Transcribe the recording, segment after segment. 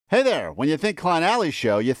Hey there, when you think Klein Alley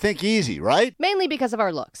Show, you think easy, right? Mainly because of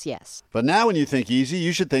our looks, yes. But now when you think easy,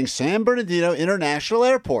 you should think San Bernardino International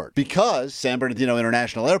Airport. Because San Bernardino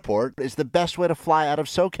International Airport is the best way to fly out of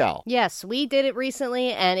SoCal. Yes, we did it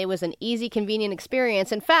recently, and it was an easy, convenient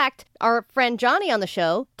experience. In fact, our friend Johnny on the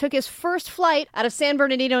show took his first flight out of San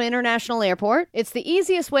Bernardino International Airport. It's the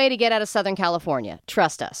easiest way to get out of Southern California.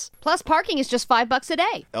 Trust us. Plus, parking is just $5 a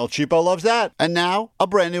day. El Cheapo loves that. And now, a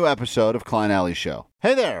brand new episode of Klein Alley Show.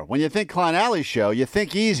 Hey there, when you think Klein Alley Show, you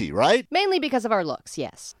think easy, right? Mainly because of our looks,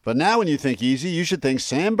 yes. But now when you think easy, you should think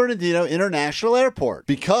San Bernardino International Airport.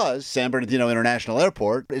 Because San Bernardino International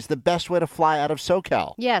Airport is the best way to fly out of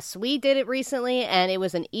SoCal. Yes, we did it recently, and it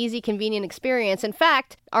was an easy, convenient experience. In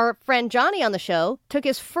fact, our friend Johnny on the show took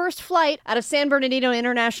his first flight out of San Bernardino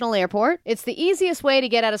International Airport. It's the easiest way to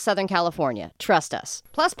get out of Southern California. Trust us.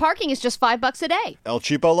 Plus, parking is just $5 a day. El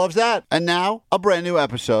Cheapo loves that. And now, a brand new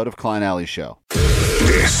episode of Klein Alley Show.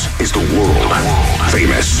 This is the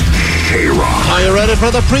world-famous K-Rock. Are you ready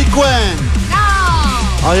for the pre-Quen?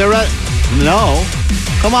 No! Are you ready? No.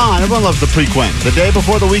 Come on, everyone loves the pre-Quen. The day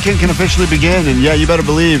before the weekend can officially begin, and yeah, you better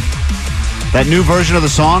believe that new version of the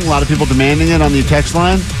song, a lot of people demanding it on the text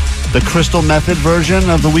line, the Crystal Method version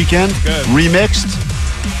of the weekend, remixed.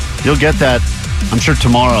 You'll get that. I'm sure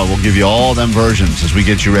tomorrow we'll give you all them versions as we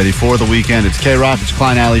get you ready for the weekend. It's K-Rock, it's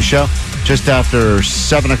Klein Alley Show. Just after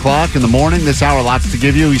 7 o'clock in the morning, this hour, lots to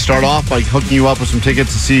give you. We start off by hooking you up with some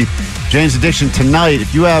tickets to see Jane's Addiction tonight.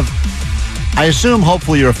 If you have, I assume,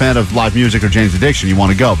 hopefully you're a fan of live music or Jane's Addiction, you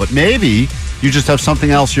want to go. But maybe you just have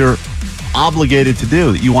something else you're obligated to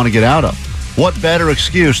do that you want to get out of. What better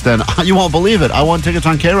excuse than, you won't believe it, I won tickets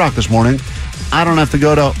on K-Rock this morning. I don't have to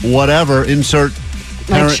go to whatever, insert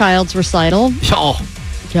like child's recital? Oh.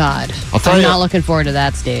 God. I'm not looking forward to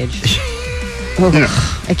that stage.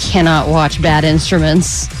 I cannot watch bad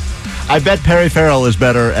instruments. I bet Perry Farrell is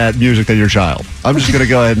better at music than your child. I'm just going to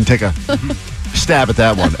go ahead and take a stab at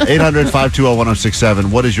that one.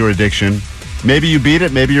 800-520-1067. What is your addiction? Maybe you beat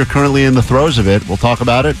it. Maybe you're currently in the throes of it. We'll talk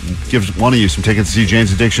about it and give one of you some tickets to see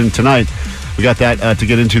Jane's Addiction tonight. We got that to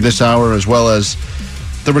get into this hour, as well as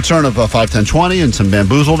the return of 5-10-20 and some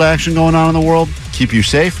bamboozled action going on in the world. Keep you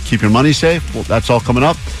safe. Keep your money safe. Well, that's all coming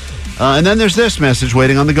up. And then there's this message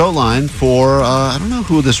waiting on the GOAT line for, I don't know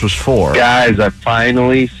who this was for. Guys, I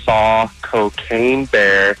finally saw Cocaine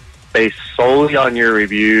Bear based solely on your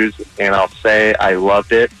reviews, and I'll say I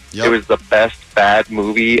loved it. Yep. It was the best bad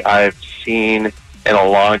movie I've seen in a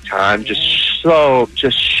long time. Just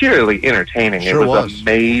sheerly entertaining. Sure it was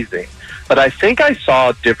amazing. But I think I saw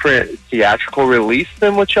a different theatrical release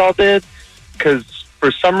than what y'all did, because for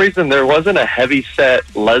some reason, there wasn't a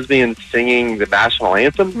heavy-set lesbian singing the national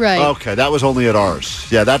anthem. Right. Okay, that was only at ours.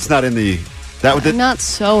 Yeah, that's not in the... Not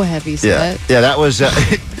so heavy set. Yeah, that was...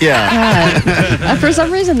 yeah. For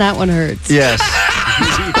some reason, that one hurts. Yes.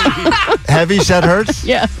 Heavy set hurts?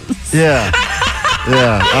 Yes. Yeah.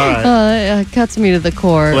 Yeah, all right. It cuts me to the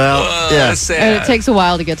core. Well, yeah. And it takes a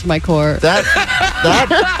while to get to my core. That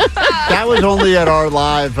was only at our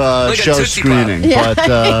live show screening. Yeah.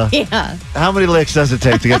 But Yeah. how many licks does it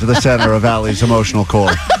take to get to the center of Allie's emotional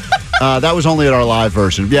core? That was only at our live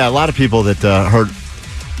version. Yeah, a lot of people that heard...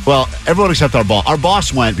 Well, everyone except our boss. Our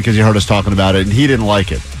boss went because he heard us talking about it, and he didn't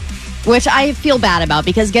like it. Which I feel bad about,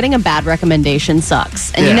 because getting a bad recommendation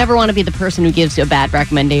sucks. And you never want to be the person who gives you a bad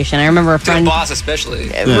recommendation. I remember a friend... To the boss especially.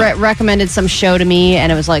 Recommended some show to me,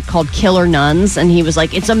 and it was like called Killer Nuns, and he was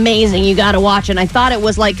like, it's amazing, you got to watch it. And I thought it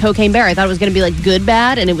was like Cocaine Bear. I thought it was going to be like good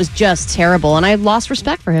bad, and it was just terrible. And I lost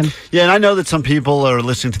respect for him. Yeah, and I know that some people are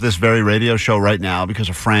listening to this very radio show right now because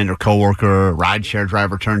a friend or coworker or rideshare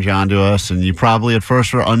driver turned you on to us, and you probably at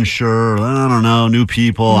first were unsure, I don't know, new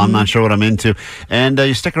people, I'm not sure what I'm into. And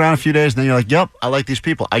you stick around a few days, and then you're like, yep, I like these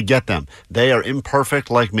people. I get them. They are imperfect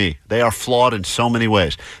like me. They are flawed in so many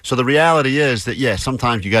ways. So the reality is that, yeah,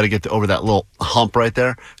 sometimes you got to get over that little hump right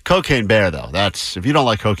there. Cocaine Bear, though, if you don't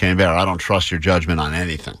like Cocaine Bear, I don't trust your judgment on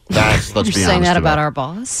anything. Let's be honest. You're saying that about our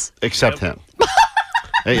boss? Except him.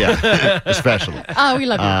 Yeah, especially. Oh, we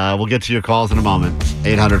love you. We'll get to your calls in a moment.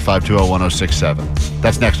 800-520-1067.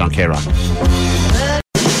 That's next on K-Rock.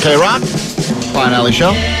 K-Rock, Klein Alley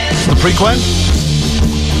Show. The pre-Quen.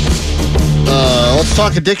 Let's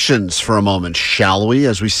talk addictions for a moment, shall we,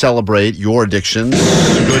 as we celebrate your addictions,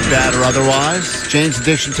 good, bad, or otherwise. Jane's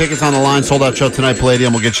Addiction tickets on the line, sold-out show tonight,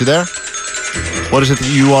 Palladium. We'll get you there. What is it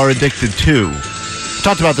that you are addicted to? We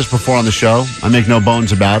talked about this before on the show. I make no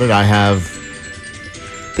bones about it. I have,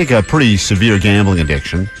 I think, a pretty severe gambling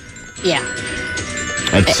addiction. Yeah.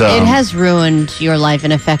 It has ruined your life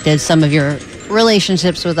and affected some of your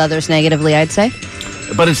relationships with others negatively, I'd say.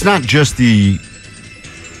 But it's not just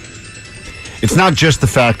It's not just the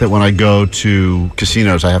fact that when I go to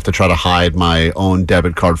casinos, I have to try to hide my own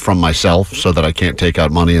debit card from myself so that I can't take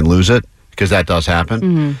out money and lose it, because that does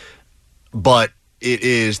happen. But it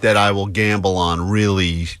is that I will gamble on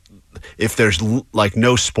really, if there's like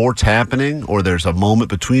no sports happening or there's a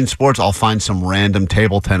moment between sports, I'll find some random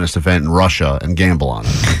table tennis event in Russia and gamble on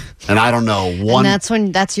it. And I don't know.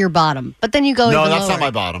 And that's your bottom. But then you go No, even that's lower. not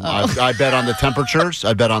my bottom. I bet on the temperatures.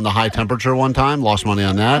 I bet on the high temperature one time, lost money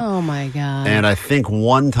on that. Oh, my God. And I think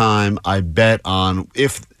one time I bet on,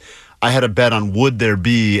 if I had a bet on would there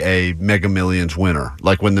be a Mega Millions winner.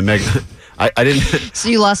 Like when the Mega... I didn't... So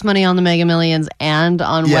you lost money on the Mega Millions and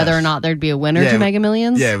on Yes. whether or not there'd be a winner to Mega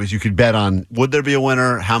Millions? Yeah, it was you could bet on would there be a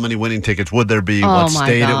winner, how many winning tickets would there be, Oh, what my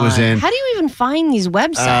state God. it was in. How do you even find these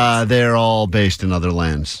websites? They're all based in other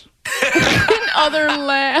lands. Other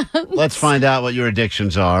land. Let's find out what your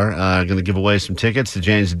addictions are. Going to give away some tickets to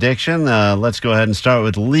Jane's Addiction. Let's go ahead and start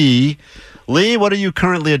with Lee. Lee, what are you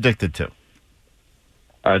currently addicted to?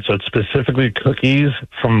 All right, so it's specifically cookies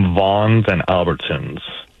from Vons and Albertsons.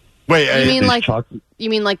 Wait, You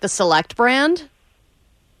mean like the Select brand?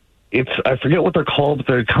 I forget what they're called,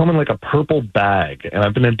 but they come in like a purple bag, and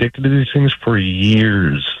I've been addicted to these things for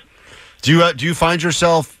years. do you find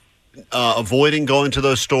yourself avoiding going to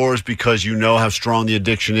those stores because you know how strong the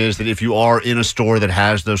addiction is, that if you are in a store that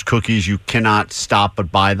has those cookies, you cannot stop but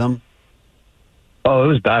buy them? Oh, it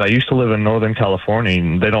was bad. I used to live in Northern California,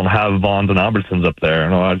 and they don't have Vons and Albertsons up there.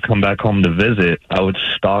 And when I'd come back home to visit, I would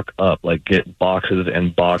stock up, like get boxes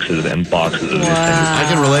and boxes and boxes of these things. I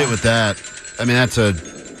can relate with that. I mean, that's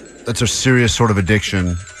a serious sort of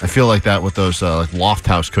addiction. I feel like that with those like Loft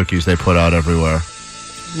House cookies they put out everywhere.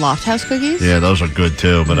 Loft House cookies? Yeah, those are good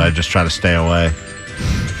too, but I just try to stay away.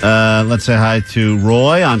 Let's say hi to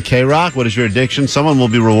Roy on K-Rock. What is your addiction? Someone will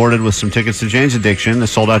be rewarded with some tickets to Jane's Addiction, the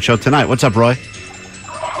sold-out show tonight. What's up, Roy?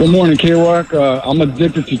 Good morning, K-Rock. I'm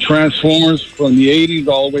addicted to Transformers from the 80s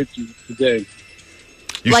all the way to today.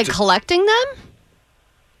 Like collecting them?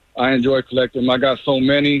 I enjoy collecting them. I got so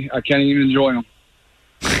many, I can't even enjoy them.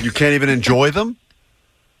 You can't even enjoy them?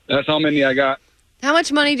 That's how many I got. How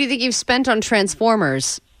much money do you think you've spent on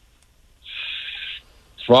Transformers?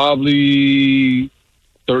 Probably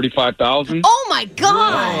 35,000. Oh, my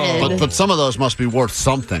God. But some of those must be worth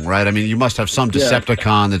something, right? I mean, you must have some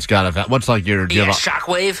Decepticon that's got a... What's like your...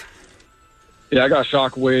 Shockwave? Yeah, I got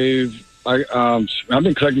Shockwave. I've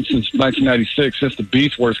been collecting since 1996, since the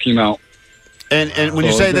Beast Wars came out. And when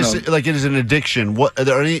you say this, like it is an addiction, what are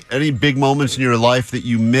there any big moments in your life that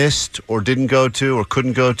you missed or didn't go to or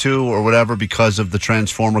couldn't go to or whatever because of the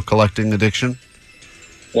Transformer collecting addiction?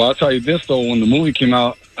 Well, I'll tell you this, though. When the movie came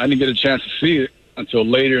out, I didn't get a chance to see it until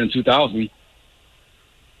later in 2000.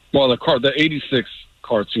 Well, the 86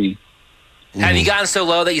 cartoon. Have you gotten so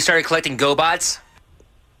low that you started collecting GoBots?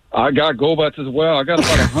 I got GoBots as well. I got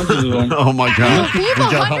about 100 of them. Oh, my God. You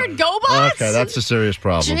have 100 GoBots? Okay, that's a serious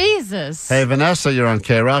problem. Jesus. Hey, Vanessa, you're on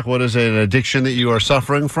K-Rock. What is an addiction that you are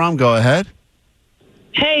suffering from? Go ahead.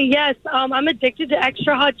 Hey, yes, I'm addicted to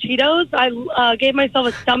extra hot Cheetos. I gave myself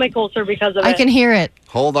a stomach ulcer because of it. I can hear it.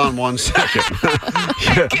 Hold on one second.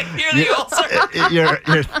 Your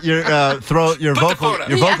throat, your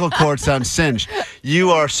vocal cord sounds singed. You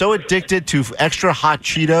are so addicted to extra hot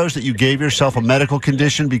Cheetos that you gave yourself a medical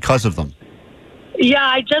condition because of them. Yeah,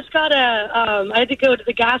 I just got I had to go to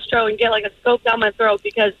the gastro and get like a scope down my throat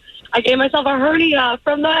because I gave myself a hernia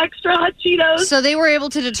from the extra hot Cheetos. So they were able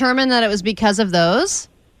to determine that it was because of those?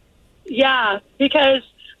 Yeah, because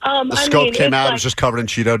the scope came out, it was just covered in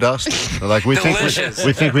Cheeto dust. They're like, we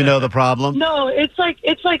think we know the problem. No, it's like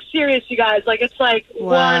serious, you guys. Like it's like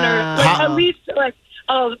one or at least like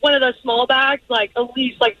one of those small bags, like at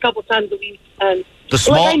least like a couple times a week. And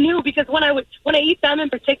I knew because when I eat them in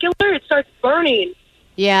particular, it starts burning.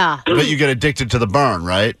 Yeah. But you get addicted to the burn,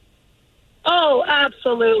 right? Oh,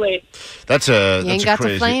 absolutely. That's You ain't crazy. got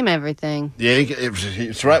to flame everything. Yeah,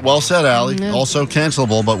 it's right. Well said, Allie. No. Also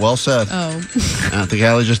cancelable, but well said. Oh. I think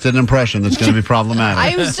Allie just did an impression that's going to be problematic.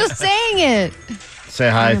 I was just saying it. Say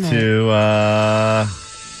hi to,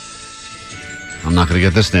 I'm not going to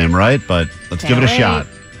get this name right, but let's give it a shot.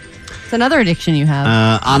 It's another addiction you have.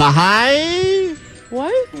 On a high?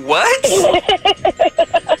 What?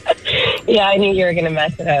 Yeah, I knew you were going to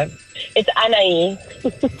mess it up. It's Anaï.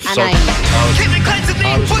 Anaï.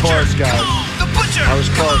 I was close, guys. The butcher. I was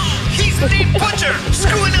close. He's the butcher.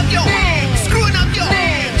 Screwing up your Screwing up your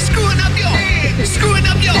Screwing up your Screwing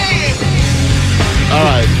up your All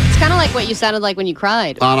right. It's kind of like what you sounded like when you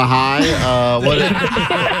cried. On a high,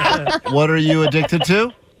 what are you addicted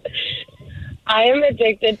to? I am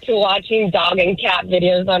addicted to watching dog and cat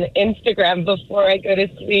videos on Instagram before I go to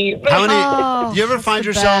sleep. How many? Do you ever find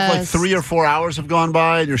yourself like 3 or 4 hours have gone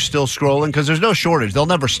by and you're still scrolling? Because there's no shortage; they'll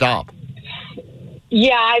never stop.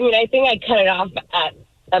 Yeah, I mean, I think I cut it off at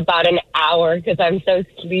about an hour because I'm so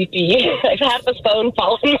sleepy. I've had the phone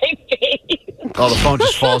fall on my face. Oh, the phone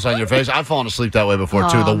just falls on your face. I've fallen asleep that way before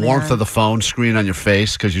too. The warmth of the phone screen on your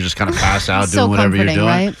face because you just kind of pass out doing whatever you're doing.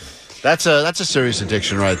 Right? That's a serious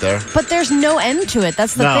addiction right there. But there's no end to it.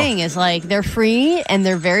 That's the thing. Is like they're free and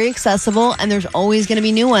they're very accessible, and there's always going to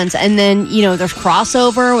be new ones. And then there's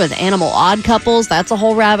crossover with Animal Odd Couples. That's a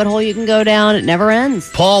whole rabbit hole you can go down. It never ends.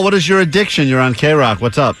 Paul, what is your addiction? You're on K-Rock.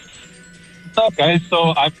 What's up? What's up, guys?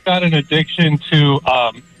 So I've got an addiction to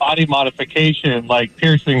body modification, like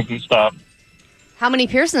piercings and stuff. How many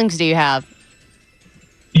piercings do you have?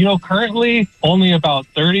 Currently only about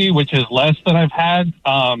 30, which is less than I've had.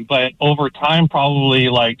 But over time, probably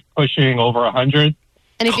like pushing over 100.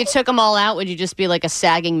 And if you took them all out, would you just be like a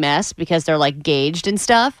sagging mess because they're like gauged and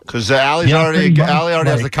stuff? Because Allie already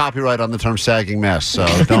has the copyright on the term sagging mess, so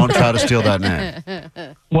don't try to steal that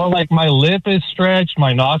name. Well, like my lip is stretched,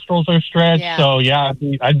 my nostrils are stretched. Yeah. So yeah,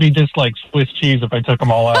 I'd be just like Swiss cheese if I took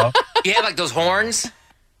them all out. You have like those horns?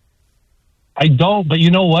 I don't, but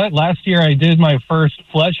you know what? Last year I did my first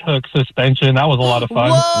flesh hook suspension. That was a lot of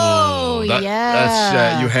fun. Whoa, That's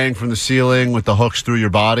yeah. you hang from the ceiling with the hooks through your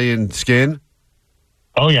body and skin?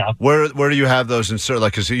 Oh, yeah. Where do you have those inserted?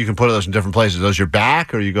 Like, because you can put those in different places. Those your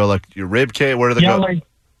back, or you go like your rib cage? Where do they go?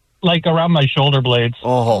 Like around my shoulder blades.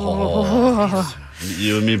 Oh,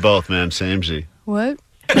 you and me both, man. Samesy. What?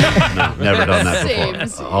 No, never done that before.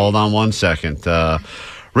 Samesy. Hold on one second.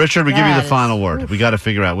 Richard, we give you the final word. We got to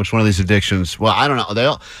figure out which one of these addictions. Well, I don't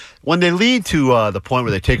know. When they lead to the point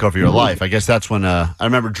where they take over your life, I guess that's when. I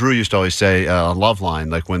remember Drew used to always say on Loveline,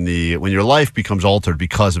 like when your life becomes altered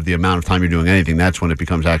because of the amount of time you're doing anything, that's when it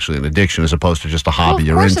becomes actually an addiction as opposed to just a hobby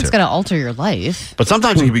you're into. Of course, it's going to alter your life. But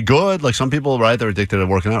sometimes it can be good. Like some people, right? They're addicted to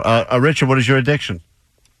working out. Richard, what is your addiction?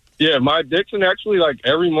 Yeah, my addiction actually, like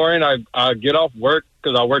every morning I get off work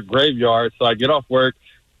because I work graveyard, so I get off work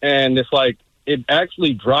and it's like it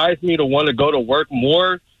actually drives me to want to go to work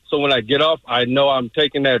more. So when I get off, I know I'm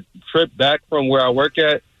taking that trip back from where I work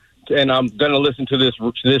at, and I'm going to listen to this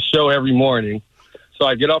show every morning. So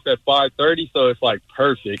I get off at 5:30, so it's like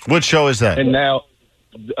perfect. What show is that? And now,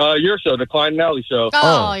 your show, the Klein and Alley Show.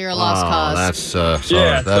 Oh, you're a lost cause. That's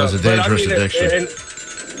sorry. That is a dangerous addiction.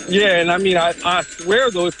 And I mean, I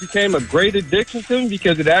swear, though, it became a great addiction to me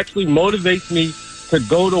because it actually motivates me to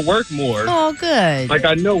go to work more. Oh, good. Like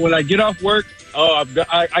I know when I get off work,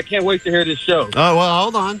 I can't wait to hear this show. Oh, well,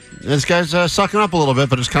 hold on. This guy's sucking up a little bit,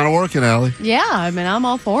 but it's kind of working, Allie. Yeah, I mean, I'm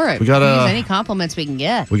all for it. We gotta use any compliments we can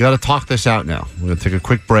get. We got to talk this out now. We're going to take a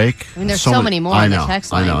quick break. I mean, there's so many more on the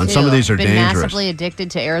text line, I know, and too. some of these are Been dangerous. massively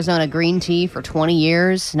addicted to Arizona green tea for 20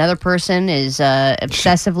 years. Another person is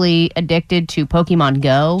obsessively addicted to Pokemon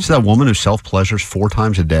Go. See that woman who self-pleasures 4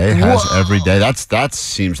 times a day, has every day? That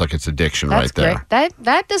seems like it's addiction right there. Great.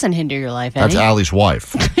 That doesn't hinder your life, That's Eddie. Allie's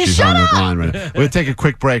wife. She's on the line right now. We're going to take a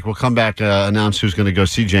quick break. We'll come back, announce who's going to go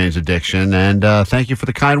see Jane's addiction, and thank you for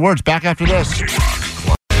the kind words. Back after this.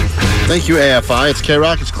 Thank you, AFI. It's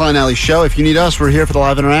K-Rock. It's Klein Alley Show. If you need us, we're here for the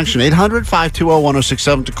live interaction.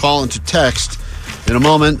 800-520-1067 to call and to text. In a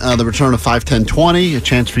moment, the return of 51020, a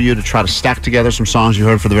chance for you to try to stack together some songs you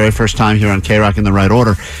heard for the very first time here on K-Rock in the right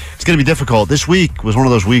order. It's going to be difficult. This week was one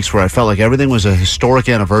of those weeks where I felt like everything was a historic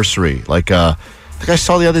anniversary. Like, I think I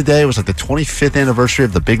saw the other day, it was like the 25th anniversary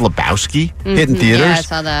of The Big Lebowski hitting theaters. Yeah, I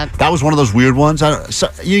saw that. That was one of those weird ones.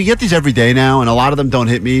 You get these every day now, and a lot of them don't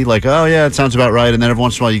hit me. Like, oh, yeah, it sounds about right. And then every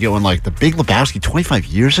once in a while you get one like The Big Lebowski 25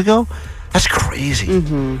 years ago? That's crazy.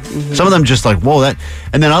 Some of them just like, whoa, that.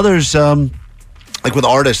 And then others, like with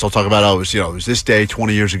artists, I'll talk about, it was this day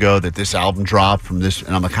 20 years ago that this album dropped from this.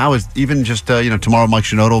 And I'm like, how is even just, tomorrow Mike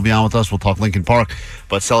Shinoda will be on with us. We'll talk Linkin Park.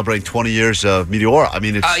 But celebrating 20 years of Meteora. I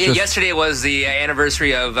mean, it's just... Yesterday was the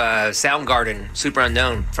anniversary of Soundgarden, Super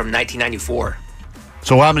Unknown, from 1994.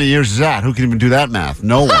 So how many years is that? Who can even do that math?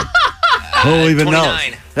 No one. Who even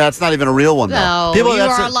 29. knows? That's not even a real one, though. No, you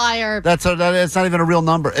are a liar. It's not even a real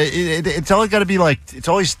number. It's always got to be like, it's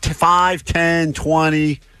always 5, 10,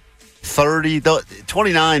 20... 30,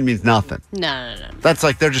 29 means nothing. No. That's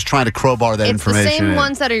like they're just trying to crowbar that information. It's the same in.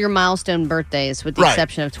 ones that are your milestone birthdays, with the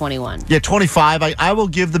exception of 21. Yeah, 25. I will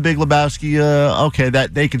give the Big Lebowski. Okay,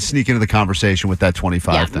 that they can sneak into the conversation with that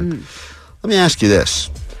 25 thing. Let me ask you this.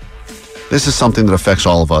 This is something that affects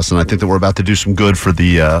all of us, and I think that we're about to do some good for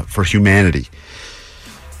the for humanity.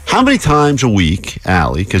 How many times a week,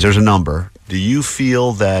 Allie? Because there's a number. Do you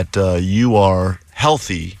feel that you are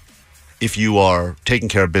healthy if you are taking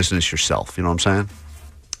care of business yourself. You know what I'm saying?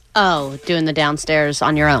 Oh, doing the downstairs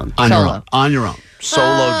on your own. On solo. your own. On your own.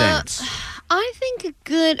 Solo dance. I think a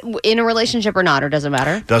good, in a relationship or not, or doesn't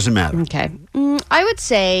matter? Doesn't matter. Okay. I would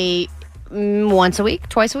say once a week,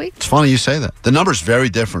 twice a week. It's funny you say that. The number's very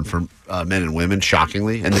different for men and women,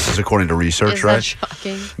 shockingly, and this is according to research, Is right? that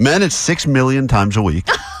shocking? Men, it's 6 million times a week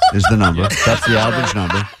is the number. That's the average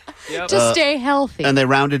number. To stay healthy. And they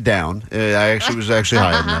rounded down. It was actually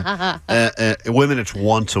higher than that. Women, it's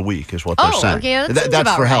once a week is what they're saying. Okay, that seems That's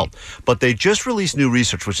about for right. health. But they just released new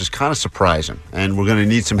research, which is kind of surprising. And we're going to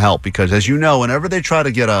need some help because, as you know, whenever they try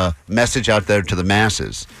to get a message out there to the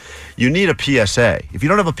masses, you need a PSA. If you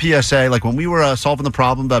don't have a PSA, like when we were solving the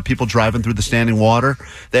problem about people driving through the standing water,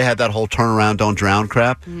 they had that whole turn around, don't drown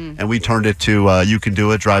crap. And we turned it to you can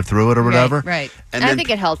do it, drive through it or whatever. Right. And I then- think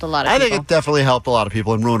it helped a lot of I people. think it definitely helped a lot of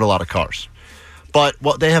people and ruined a lot of cars. But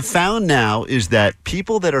what they have found now is that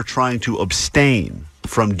people that are trying to abstain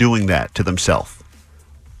from doing that to themselves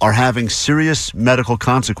are having serious medical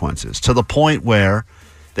consequences to the point where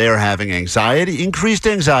they are having increased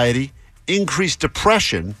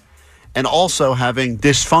depression, and also having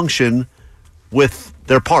dysfunction with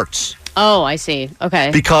their parts. Oh, I see.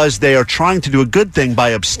 Okay. Because they are trying to do a good thing by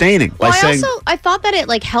abstaining. Well, by saying, I thought that it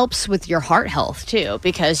like helps with your heart health too,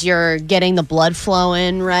 because you're getting the blood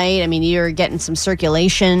flowing, right? I mean, you're getting some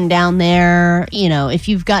circulation down there. You know, if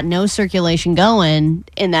you've got no circulation going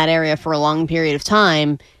in that area for a long period of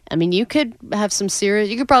time, I mean, you could have some serious,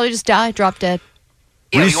 you could probably just die, drop dead.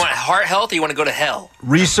 Yeah, you want heart health or you want to go to hell?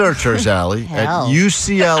 researchers, Allie, at Hell.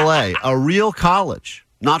 UCLA, a real college,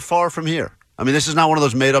 not far from here. I mean, this is not one of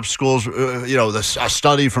those made-up schools, a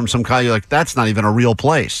study from some kind. You're like, that's not even a real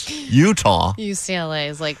place. Utah. UCLA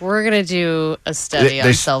is like, we're going to do a study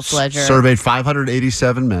on self-pleasure. Surveyed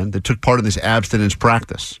 587 men that took part in this abstinence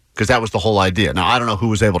practice because that was the whole idea. Now, I don't know who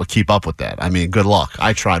was able to keep up with that. I mean, good luck.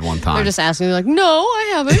 I tried one time. They're just asking me like, no,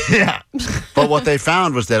 I haven't. Yeah. But what they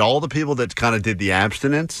found was that all the people that kind of did the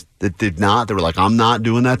abstinence, that did not, they were like, I'm not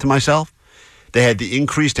doing that to myself. They had the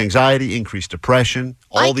increased anxiety, increased depression,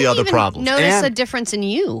 all the other problems. Notice And a difference in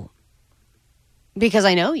you because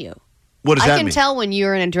I know you. what does I that can mean? tell when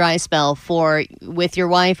you're in a dry spell with your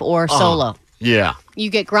wife or solo. Yeah. You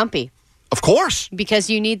get grumpy Of course. because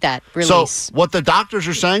you need that release. So what the doctors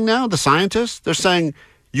are saying now, the scientists, they're saying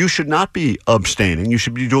you should not be abstaining. You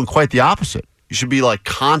should be doing quite the opposite. You should be like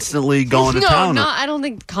constantly going to town. No, I don't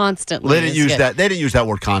think constantly. They didn't is use good. that. They didn't use that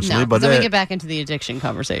word constantly, No, but then they, we get back into the addiction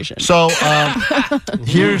conversation. So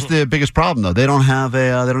here's the biggest problem, though. They don't have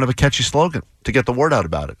a catchy slogan to get the word out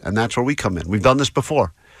about it, and that's where we come in. We've done this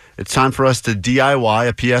before. It's time for us to DIY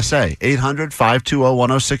a PSA.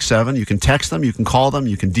 800-520-1067. You can text them, you can call them,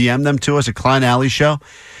 you can DM them to us at Klein Alley Show.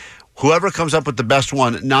 Whoever comes up with the best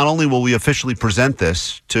one, not only will we officially present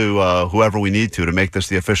this to whoever we need to make this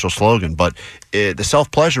the official slogan, but the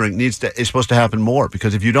self-pleasuring is supposed to happen more,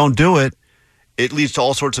 because if you don't do it, it leads to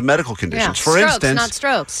all sorts of medical conditions. Yeah, For strokes, instance, not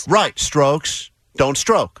strokes. Right, strokes, don't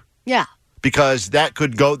stroke. Yeah. Because that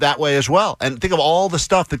could go that way as well. And think of all the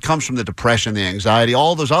stuff that comes from the depression, the anxiety,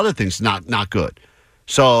 all those other things, not good.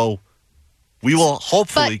 So we will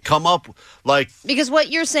hopefully come up like... Because what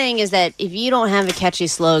you're saying is that if you don't have a catchy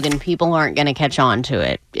slogan, people aren't going to catch on to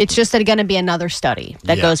it. It's just going to be another study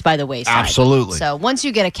that goes by the wayside. Absolutely. So once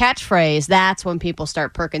you get a catchphrase, that's when people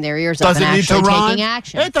start perking their ears up Does and it need to actually rhyme? taking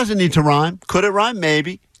action. It doesn't need to rhyme. Could it rhyme?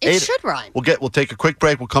 Maybe. It should rhyme. We'll take a quick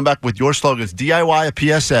break. We'll come back with your slogans. DIY a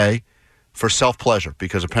PSA for self-pleasure,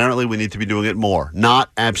 because apparently we need to be doing it more, not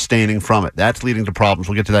abstaining from it. That's leading to problems.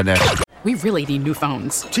 We'll get to that next. We really need new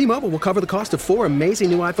phones. T-Mobile will cover the cost of 4 amazing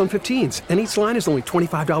new iPhone 15s, and each line is only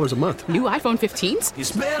 $25 a month. New iPhone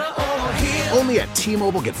 15s? Only at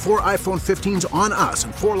T-Mobile, get 4 iPhone 15s on us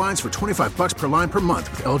and 4 lines for $25 per line per month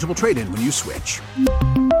with eligible trade-in when you switch.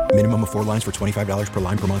 Minimum of 4 lines for $25 per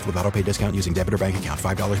line per month with autopay discount using debit or bank account.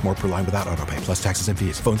 $5 more per line without autopay, plus taxes and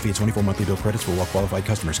fees. Phone fee at 24 monthly bill credits for well-qualified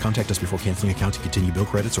customers. Contact us before canceling account to continue bill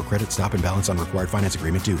credits or credit stop and balance on required finance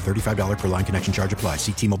agreement due. $35 per line connection charge applies.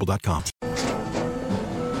 See T-Mobile.com.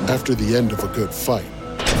 After the end of a good fight,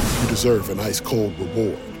 you deserve an ice-cold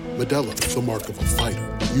reward. Modelo is the mark of a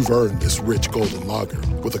fighter. You've earned this rich golden lager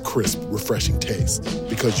with a crisp, refreshing taste.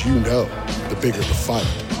 Because you know, the bigger the fight,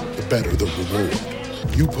 the better the reward.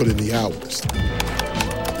 You put in the hours,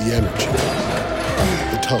 the energy,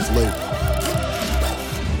 the tough labor.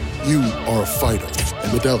 You are a fighter,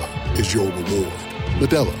 and Modelo is your reward.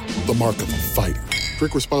 Modelo, the mark of a fighter.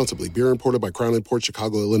 Drink responsibly. Beer imported by Crown Imports,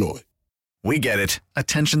 Chicago, Illinois. We get it.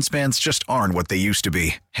 Attention spans just aren't what they used to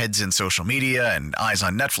be. Heads in social media and eyes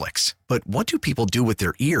on Netflix. But what do people do with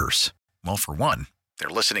their ears? Well, for one, they're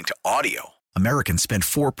listening to audio. Americans spend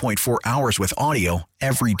 4.4 hours with audio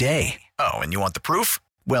every day. Oh, and you want the proof?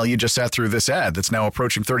 Well, you just sat through this ad that's now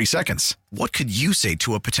approaching 30 seconds. What could you say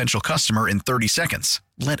to a potential customer in 30 seconds?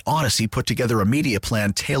 Let Odyssey put together a media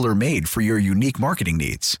plan tailor-made for your unique marketing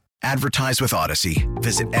needs. Advertise with Odyssey.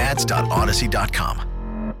 Visit ads.odyssey.com.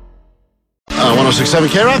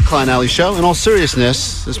 106.7 K-Rock, Klein Alley Show. In all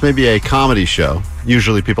seriousness, this may be a comedy show.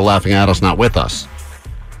 Usually people laughing at us, not with us.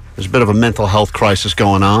 There's a bit of a mental health crisis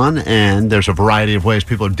going on, and there's a variety of ways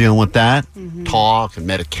people are dealing with that. Talk and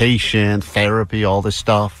medication, therapy, all this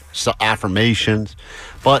stuff, affirmations.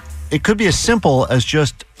 But it could be as simple as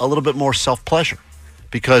just a little bit more self-pleasure,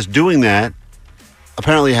 because doing that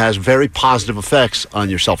apparently has very positive effects on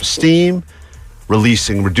your self-esteem,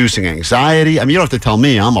 reducing anxiety. I mean, you don't have to tell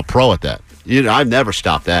me. I'm a pro at that. I've never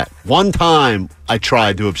stopped that. One time I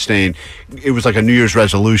tried to abstain. It was like a New Year's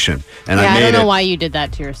resolution. And I don't know why you did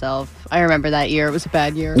that to yourself. I remember that year. It was a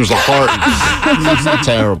bad year. It was a hard, it was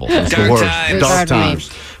terrible. It was the worst. Dark times.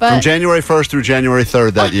 From January 1st through January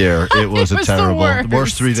 3rd that year, it was a terrible,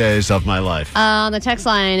 worst 3 days of my life. On the text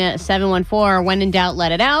line, 714, when in doubt,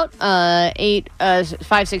 let it out.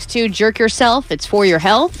 562, jerk yourself. It's for your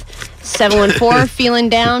health. 714, feeling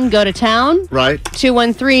down, go to town. Right.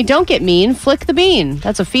 213, don't get mean, flick the bean.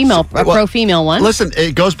 That's a pro-female one. Listen,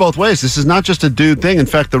 it goes both ways. This is not just a dude thing. In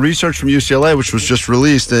fact, the research from UCLA, which was just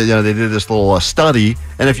released, they did this little study.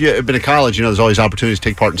 And if you've been to college, there's always opportunities to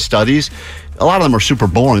take part in studies. A lot of them are super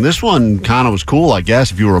boring. This one kind of was cool, I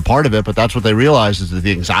guess, if you were a part of it. But that's what they realized, is that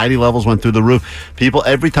the anxiety levels went through the roof.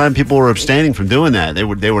 Every time people were abstaining from doing that,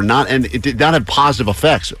 they were not, and it did not have positive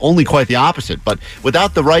effects. Only quite the opposite. But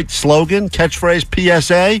without the right slogan, catchphrase,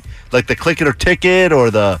 PSA, like the click it or ticket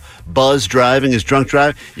or the buzz driving is drunk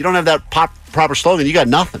driving, you don't have that proper slogan. You got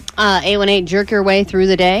nothing. 818, jerk your way through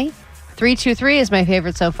the day. 323 is my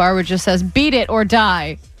favorite so far, which just says beat it or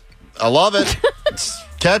die. I love it.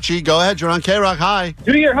 Catchy. Go ahead. You're on K-Rock. Hi.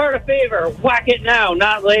 Do your heart a favor. Whack it now,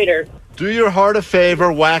 not later. Do your heart a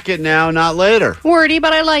favor. Whack it now, not later. Wordy,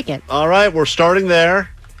 but I like it. All right. We're starting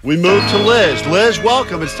there. We move to Liz. Liz,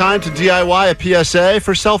 welcome. It's time to DIY a PSA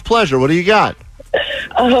for self-pleasure. What do you got?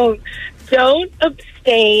 Don't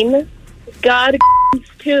abstain. God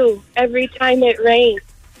too every time it rains.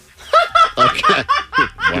 Okay.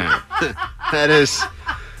 Wow. That is.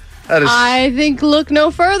 I think look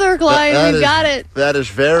no further, Clyde. We've got it. That is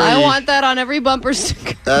very. I want that on every bumper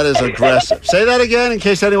sticker. That is aggressive. Say that again in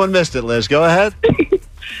case anyone missed it, Liz. Go ahead.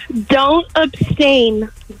 Don't abstain.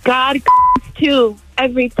 God too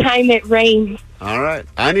every time it rains. All right.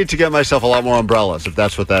 I need to get myself a lot more umbrellas if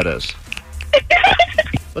that's what that is.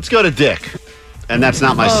 Let's go to Dick. And that's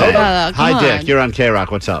not my saying. Hi, Dick. You're on K-Rock.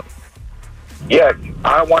 What's up? Yeah,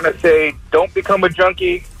 I want to say, don't become a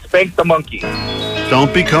junkie. Spank the monkey.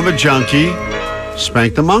 Don't become a junkie.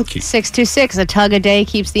 Spank the monkey. 626, a tug a day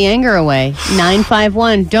keeps the anger away.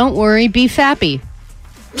 951, don't worry, be fappy.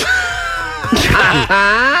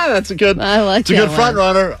 That's a good. I like it's a good front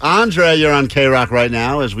runner. Andre, you're on K-Rock right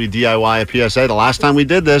now as we DIY a PSA. The last time we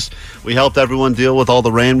did this, we helped everyone deal with all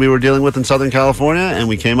the rain we were dealing with in Southern California, and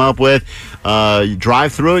we came up with you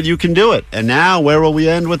drive through it, you can do it. And now, where will we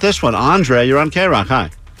end with this one? Andre, you're on K-Rock. Hi.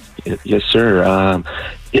 Yes, sir.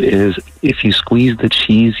 It is, if you squeeze the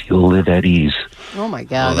cheese, you'll live at ease. Oh, my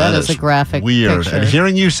God. That is a graphic weird. picture. And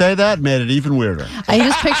hearing you say that made it even weirder. I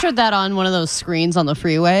just pictured that on one of those screens on the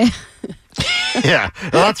freeway. Yeah.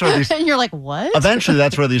 Well, that's where these... And you're like, what? Eventually,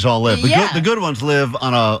 that's where these all live. The good ones live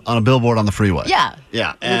on a billboard on the freeway. Yeah.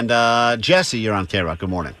 Yeah. And Jesse, you're on K-Rock. Good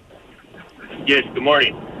morning. Yes, good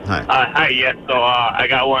morning. Hi. Hi, yes. So I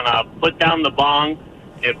got one. Put down the bong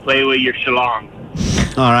and play with your shalong.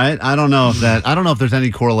 All right. I don't know if there's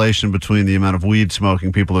any correlation between the amount of weed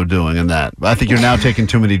smoking people are doing and that. I think you're now taking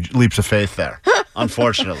too many leaps of faith there,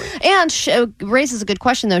 unfortunately. And raises a good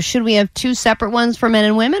question, though. Should we have two separate ones for men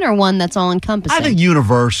and women or one that's all encompassing? I think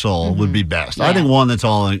universal would be best. Yeah. I think one that's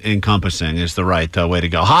all encompassing is the right way to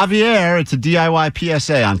go. Javier, it's a DIY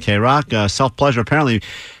PSA on K-Rock. Self-pleasure apparently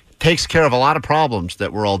takes care of a lot of problems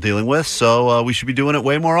that we're all dealing with, so we should be doing it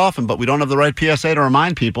way more often, but we don't have the right PSA to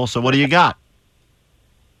remind people, so what do you got?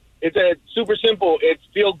 It's super simple. It's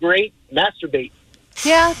feel great, masturbate.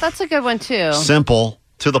 Yeah, that's a good one, too. Simple,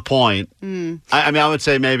 to the point. I mean, I would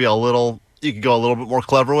say maybe you could go a little bit more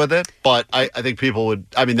clever with it, but I think people would,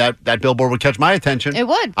 that billboard would catch my attention. It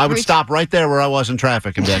would. I would stop right there where I was in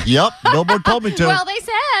traffic and be like, yep, billboard told me to. Well, they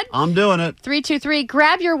said. I'm doing it. 323,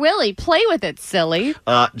 grab your willy, play with it, silly.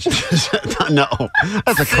 No,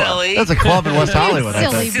 that's a club. That's a club in West Hollywood,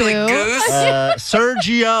 I think. Silly goose.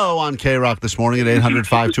 Sergio on K-Rock this morning at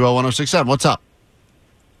 800-520-1067. What's up?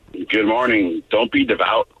 Good morning. Don't be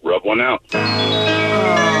devout. Rub one out.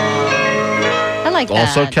 like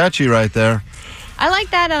that. Also catchy right there. I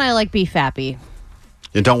like that, and I like Beef Happy.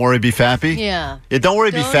 And Don't Worry, Beef Happy? Yeah. Don't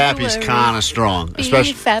Worry, Beef Happy's kind of strong. Beef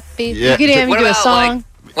Happy. Yeah. You could even do a song.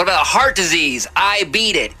 What about Heart Disease? I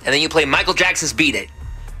Beat It. And then you play Michael Jackson's Beat It.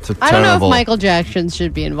 I don't know if Michael Jackson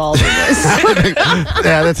should be involved in this.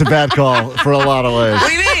 Yeah, that's a bad call for a lot of ways. What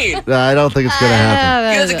do you mean? I don't think it's going to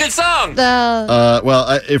happen. It's a good song.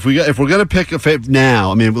 Well, if we're going to pick a favorite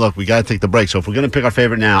now, I mean, look, we got to take the break. So if we're going to pick our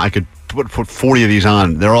favorite now, I could put 40 of these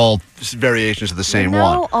on. They're all variations of the same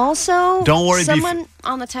one. Also, Don't worry, someone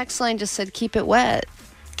on the text line just said, keep it wet.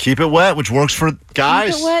 Keep it wet, which works for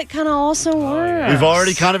guys. Keep it wet kind of also works. We've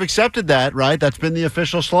already kind of accepted that, right? That's been the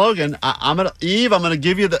official slogan. I'm gonna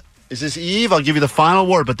give you the. Is this Eve? I'll give you the final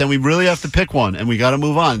word, but then we really have to pick one, and we got to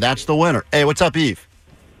move on. That's the winner. Hey, what's up, Eve?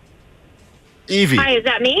 Evie. Hi, is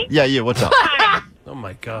that me? Yeah, what's up? Oh,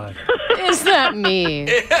 my God. Is that me?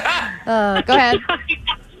 Go ahead.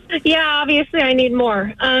 Yeah, obviously I need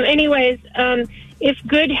more. Anyways, if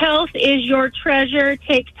good health is your treasure,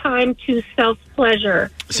 take time to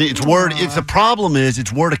self-pleasure. See, it's word. It's the problem is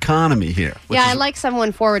it's word economy here. Yeah, I like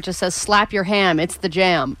 714 which just says slap your ham. It's the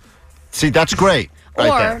jam. See, that's great. Or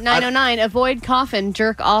Right there. 909 avoid coffin,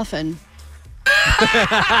 jerk often.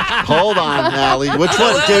 Hold on, Allie. Which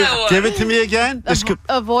one? Give it to me again.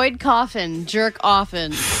 Avoid coffin, jerk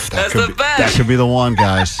often. That's the best. That could be the one,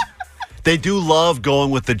 guys. They do love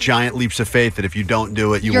going with the giant leaps of faith that if you don't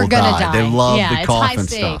do it, you're gonna die. They love yeah, the it's coffin high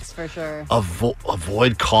stakes, stuff. for sure.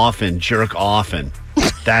 Avoid coffin, jerk often.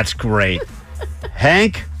 That's great.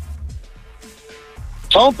 Hank?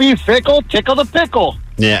 Don't be fickle, tickle the pickle.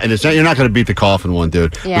 Yeah, and you're not going to beat the coffin one,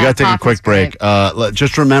 dude. Yeah, we got to take a coffin's quick break.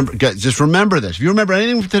 Just remember this. If you remember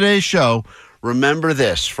anything from today's show, remember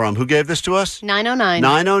this from who gave this to us? 909.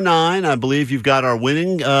 909. I believe you've got our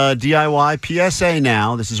winning DIY PSA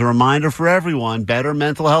now. This is a reminder for everyone. Better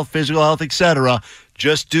mental health, physical health, etc.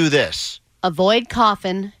 Just do this. Avoid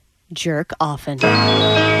coffin, jerk often.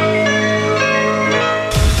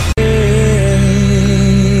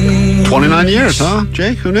 29 years, huh,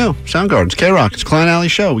 Jake? Who knew? Soundgarden's K-Rock. It's Klein Alley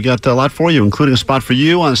Show. We got a lot for you, including a spot for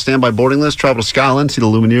you on a standby boarding list. Travel to Scotland, see the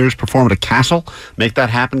Lumineers perform at a castle. Make that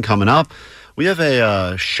happen coming up. We have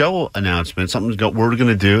a show announcement, something we're going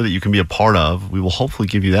to do that you can be a part of. We will hopefully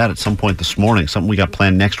give you that at some point this morning, something we got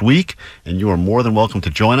planned next week, and you are more than welcome to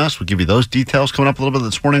join us. We'll give you those details coming up a little bit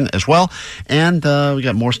this morning as well, and we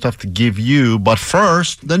got more stuff to give you. But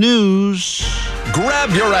first, the news. Grab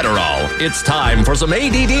your Adderall. It's time for some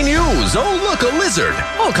ADD news. Oh, look, a lizard.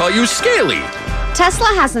 I'll call you Scaly. Tesla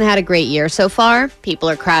hasn't had a great year so far. People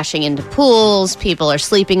are crashing into pools, people are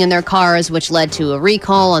sleeping in their cars, which led to a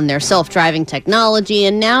recall on their self-driving technology,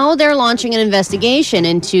 and now they're launching an investigation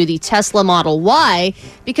into the Tesla Model Y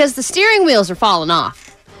because the steering wheels are falling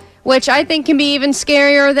off, which I think can be even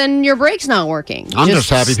scarier than your brakes not working. I'm just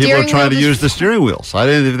happy people are trying to use the steering wheels. I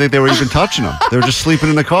didn't even think they were even touching them. They were just sleeping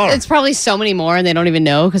in the car. It's probably so many more, and they don't even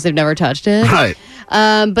know because they've never touched it. Right.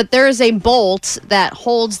 But there is a bolt that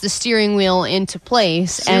holds the steering wheel into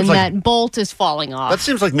place, and that bolt is falling off. That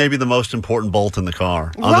seems like maybe the most important bolt in the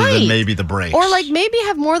car, other than maybe the brakes. Or like maybe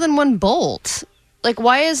have more than one bolt. Like,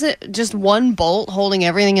 why is it just one bolt holding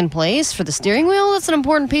everything in place for the steering wheel? That's an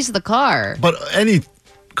important piece of the car. But any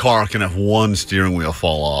car can have one steering wheel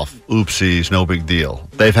fall off. Oopsies, no big deal.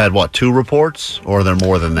 They've had, 2 reports? Or are there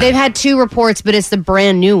more than that? They've had 2 reports, but it's the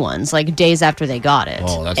brand new ones, like days after they got it.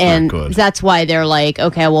 Oh, that's and not good. That's why they're like,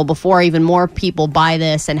 okay, well, before even more people buy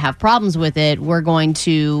this and have problems with it, we're going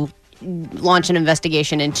to launch an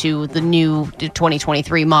investigation into the new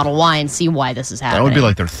 2023 Model Y and see why this is happening. That would be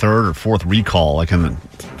like their 3rd or 4th recall, like in a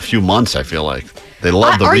few months, I feel like. They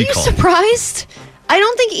love the recall. Are you surprised? I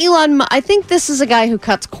don't think I think this is a guy who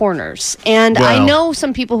cuts corners. And I know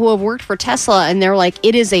some people who have worked for Tesla, and they're like,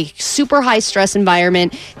 it is a super high stress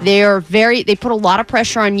environment. They put a lot of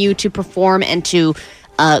pressure on you to perform and to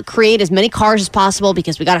create as many cars as possible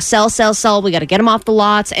because we got to sell. We got to get them off the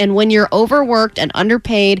lots. And when you're overworked and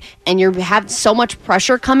underpaid and you have so much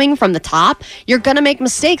pressure coming from the top, you're going to make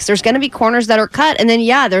mistakes. There's going to be corners that are cut. And then,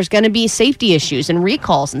 there's going to be safety issues and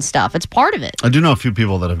recalls and stuff. It's part of it. I do know a few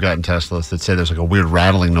people that have gotten Teslas that say there's like a weird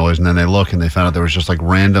rattling noise, and then they look and they found out there was just like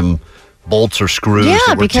random bolts or screws.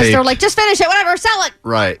 Yeah, because taped. they're like, just finish it, whatever, sell it.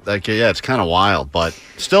 Right. Like, it's kind of wild, but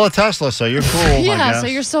still a Tesla, so you're cool. I guess. So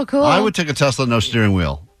you're still cool. I would take a Tesla, no steering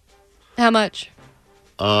wheel. How much?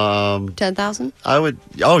 10,000. I would.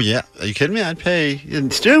 Oh yeah, are you kidding me? I'd pay.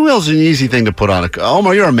 Steering wheel's an easy thing to put on a car.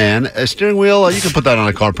 Omar, you're a man. A steering wheel, you can put that on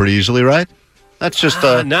a car pretty easily, right? That's just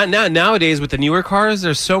not nowadays with the newer cars.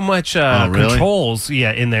 There's so much controls,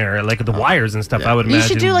 in there, like the wires and stuff. I would imagine you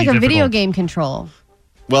should do like a video game control.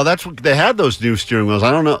 Well, that's what they had, those new steering wheels.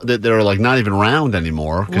 I don't know that they're like not even round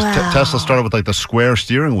anymore because Tesla started with like the square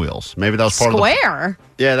steering wheels. Maybe that was part of the square.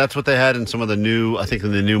 Yeah, that's what they had in some of the new, I think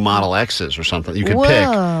in the new Model X's or something. You could pick,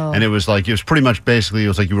 and it was pretty much basically, it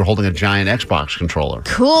was like you were holding a giant Xbox controller.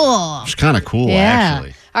 Cool. It's kind of cool,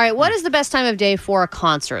 actually. All right, what is the best time of day for a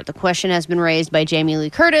concert? The question has been raised by Jamie Lee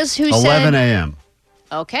Curtis, who said 11 a.m.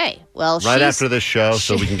 Okay, well, right after this show,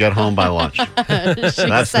 so we can get home by lunch. That's the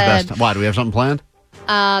best. Why? Do we have something planned?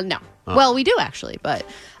 No. Oh. Well, we do actually, but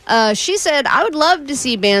she said, I would love to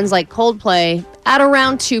see bands like Coldplay at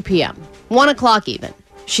around 2 p.m., 1 o'clock even.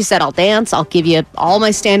 She said, I'll dance. I'll give you all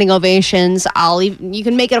my standing ovations. You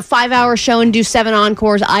can make it a 5-hour show and do 7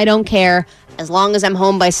 encores. I don't care. As long as I'm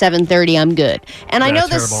home by 7:30, I'm good. And I know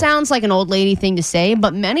this sounds like an old lady thing to say,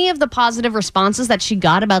 but many of the positive responses that she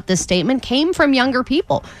got about this statement came from younger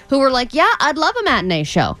people who were like, yeah, I'd love a matinee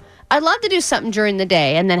show. I'd love to do something during the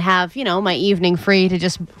day and then have, my evening free to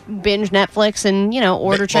just binge Netflix and,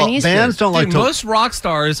 order Chinese bands food. don't like most rock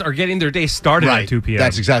stars are getting their day started at 2 p.m.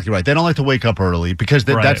 That's exactly right. They don't like to wake up early because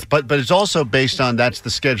that's but it's also based on that's the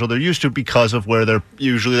schedule they're used to because of where they're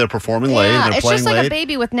performing late and they're it's playing just like late. a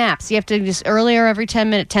baby with naps. You have to just earlier every 10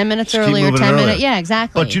 minutes Just earlier, 10 minutes. Yeah,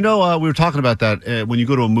 exactly. But we were talking about that when you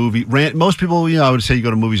go to a movie. Most people, I would say you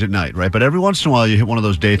go to movies at night, right? But every once in a while you hit one of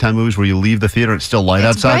those daytime movies where you leave the theater and it's still light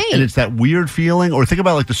outside. Great. And it's that weird feeling. Or think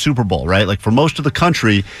about like the Super Bowl, right? Like for most of the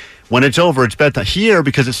country, when it's over, it's bedtime. Here,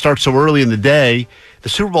 because it starts so early in the day, the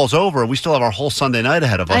Super Bowl's over, and we still have our whole Sunday night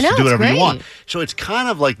ahead of us to do whatever you want. So it's kind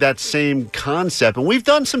of like that same concept. And we've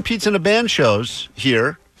done some Pizza and a Band shows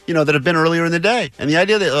here, that have been earlier in the day. And the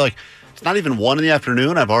idea that it's not even 1 in the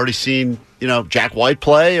afternoon. I've already seen, Jack White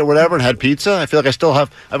play or whatever and had pizza. I feel like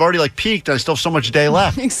I've already peaked and I still have so much day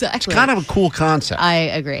left. Exactly. It's kind of a cool concept. I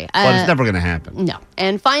agree. But it's never going to happen. No.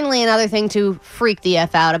 And finally, another thing to freak the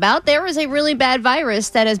F out about, there is a really bad virus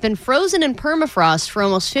that has been frozen in permafrost for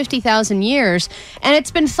almost 50,000 years, and it's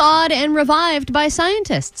been thawed and revived by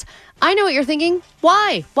scientists. I know what you're thinking.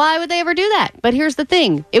 Why? Why would they ever do that? But here's the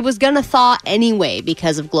thing. It was going to thaw anyway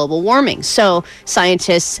because of global warming. So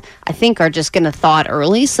scientists, I think, are just going to thaw it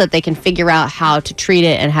early so that they can figure out how to treat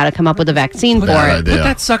it and how to come up with a vaccine for it. Put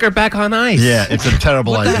that sucker back on ice. Yeah, it's a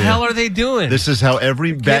terrible idea. What the hell are they doing? This is how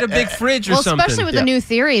every... Get a big fridge or something. Especially with the new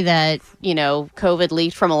theory that, COVID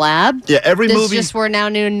leaked from a lab. Yeah, every movie... we're now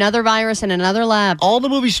in another virus in another lab. All the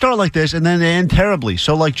movies start like this, and then they end terribly.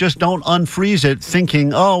 So, just don't unfreeze it thinking,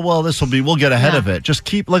 we'll get ahead of it. Just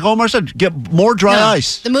keep, like Omar said, get more dry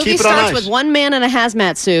ice. The movie starts with one man in a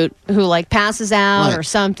hazmat suit who passes out or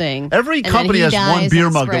something. Every company has one beer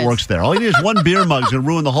mug that works there. All you need is one beer mug is going to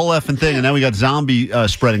ruin the whole effing thing, and now we got zombie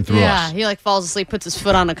spreading through us. Yeah, he falls asleep, puts his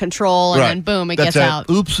foot on a control, and then boom, it gets out.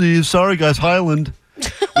 Oopsie, sorry guys, Highland.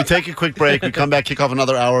 We take a quick break. We come back, kick off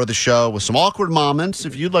another hour of the show with some awkward moments.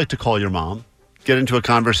 If you'd like to call your mom, get into a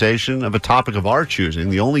conversation of a topic of our choosing,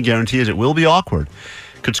 the only guarantee is it will be awkward.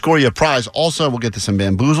 Could score you a prize. Also, we'll get to some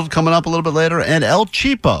Bamboozled coming up a little bit later. And El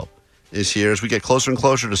Cheapo is here as we get closer and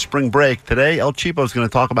closer to spring break. Today, El Cheapo is going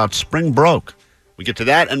to talk about spring broke. We get to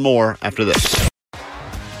that and more after this.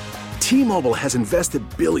 T-Mobile has invested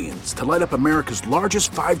billions to light up America's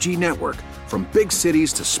largest 5G network, from big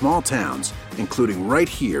cities to small towns, including right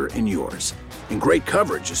here in yours. And great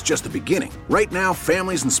coverage is just the beginning. Right now,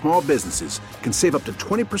 families and small businesses can save up to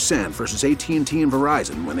 20% versus AT&T and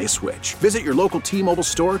Verizon when they switch. Visit your local T-Mobile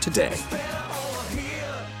store today.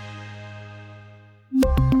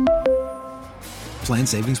 Plan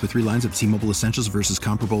savings with 3 lines of T-Mobile Essentials versus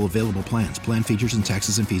comparable available plans. Plan features and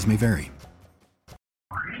taxes and fees may vary.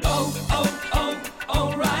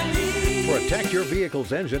 Protect your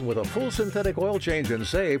vehicle's engine with a full synthetic oil change and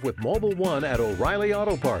save with Mobil 1 at O'Reilly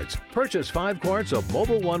Auto Parts. Purchase 5 quarts of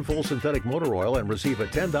Mobil 1 full synthetic motor oil and receive a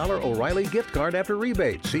 $10 O'Reilly gift card after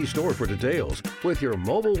rebate. See store for details. With your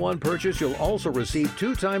Mobil 1 purchase, you'll also receive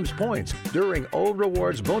 2 times points during O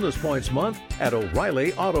Rewards Bonus Points Month at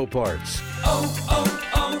O'Reilly Auto Parts.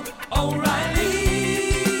 O'Reilly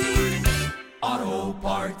Auto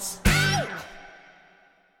Parts.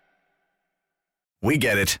 We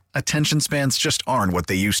get it. Attention spans just aren't what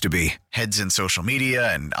they used to be. Heads in social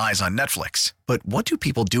media and eyes on Netflix. But what do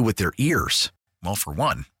people do with their ears? Well, for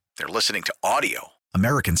one, they're listening to audio.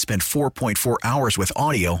 Americans spend 4.4 hours with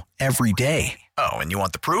audio every day. Oh, and you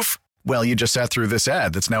want the proof? Well, you just sat through this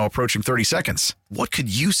ad that's now approaching 30 seconds. What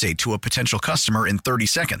could you say to a potential customer in 30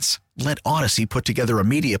 seconds? Let Odyssey put together a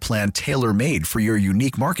media plan tailor-made for your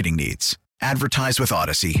unique marketing needs. Advertise with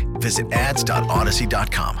Odyssey. Visit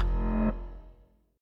ads.odyssey.com.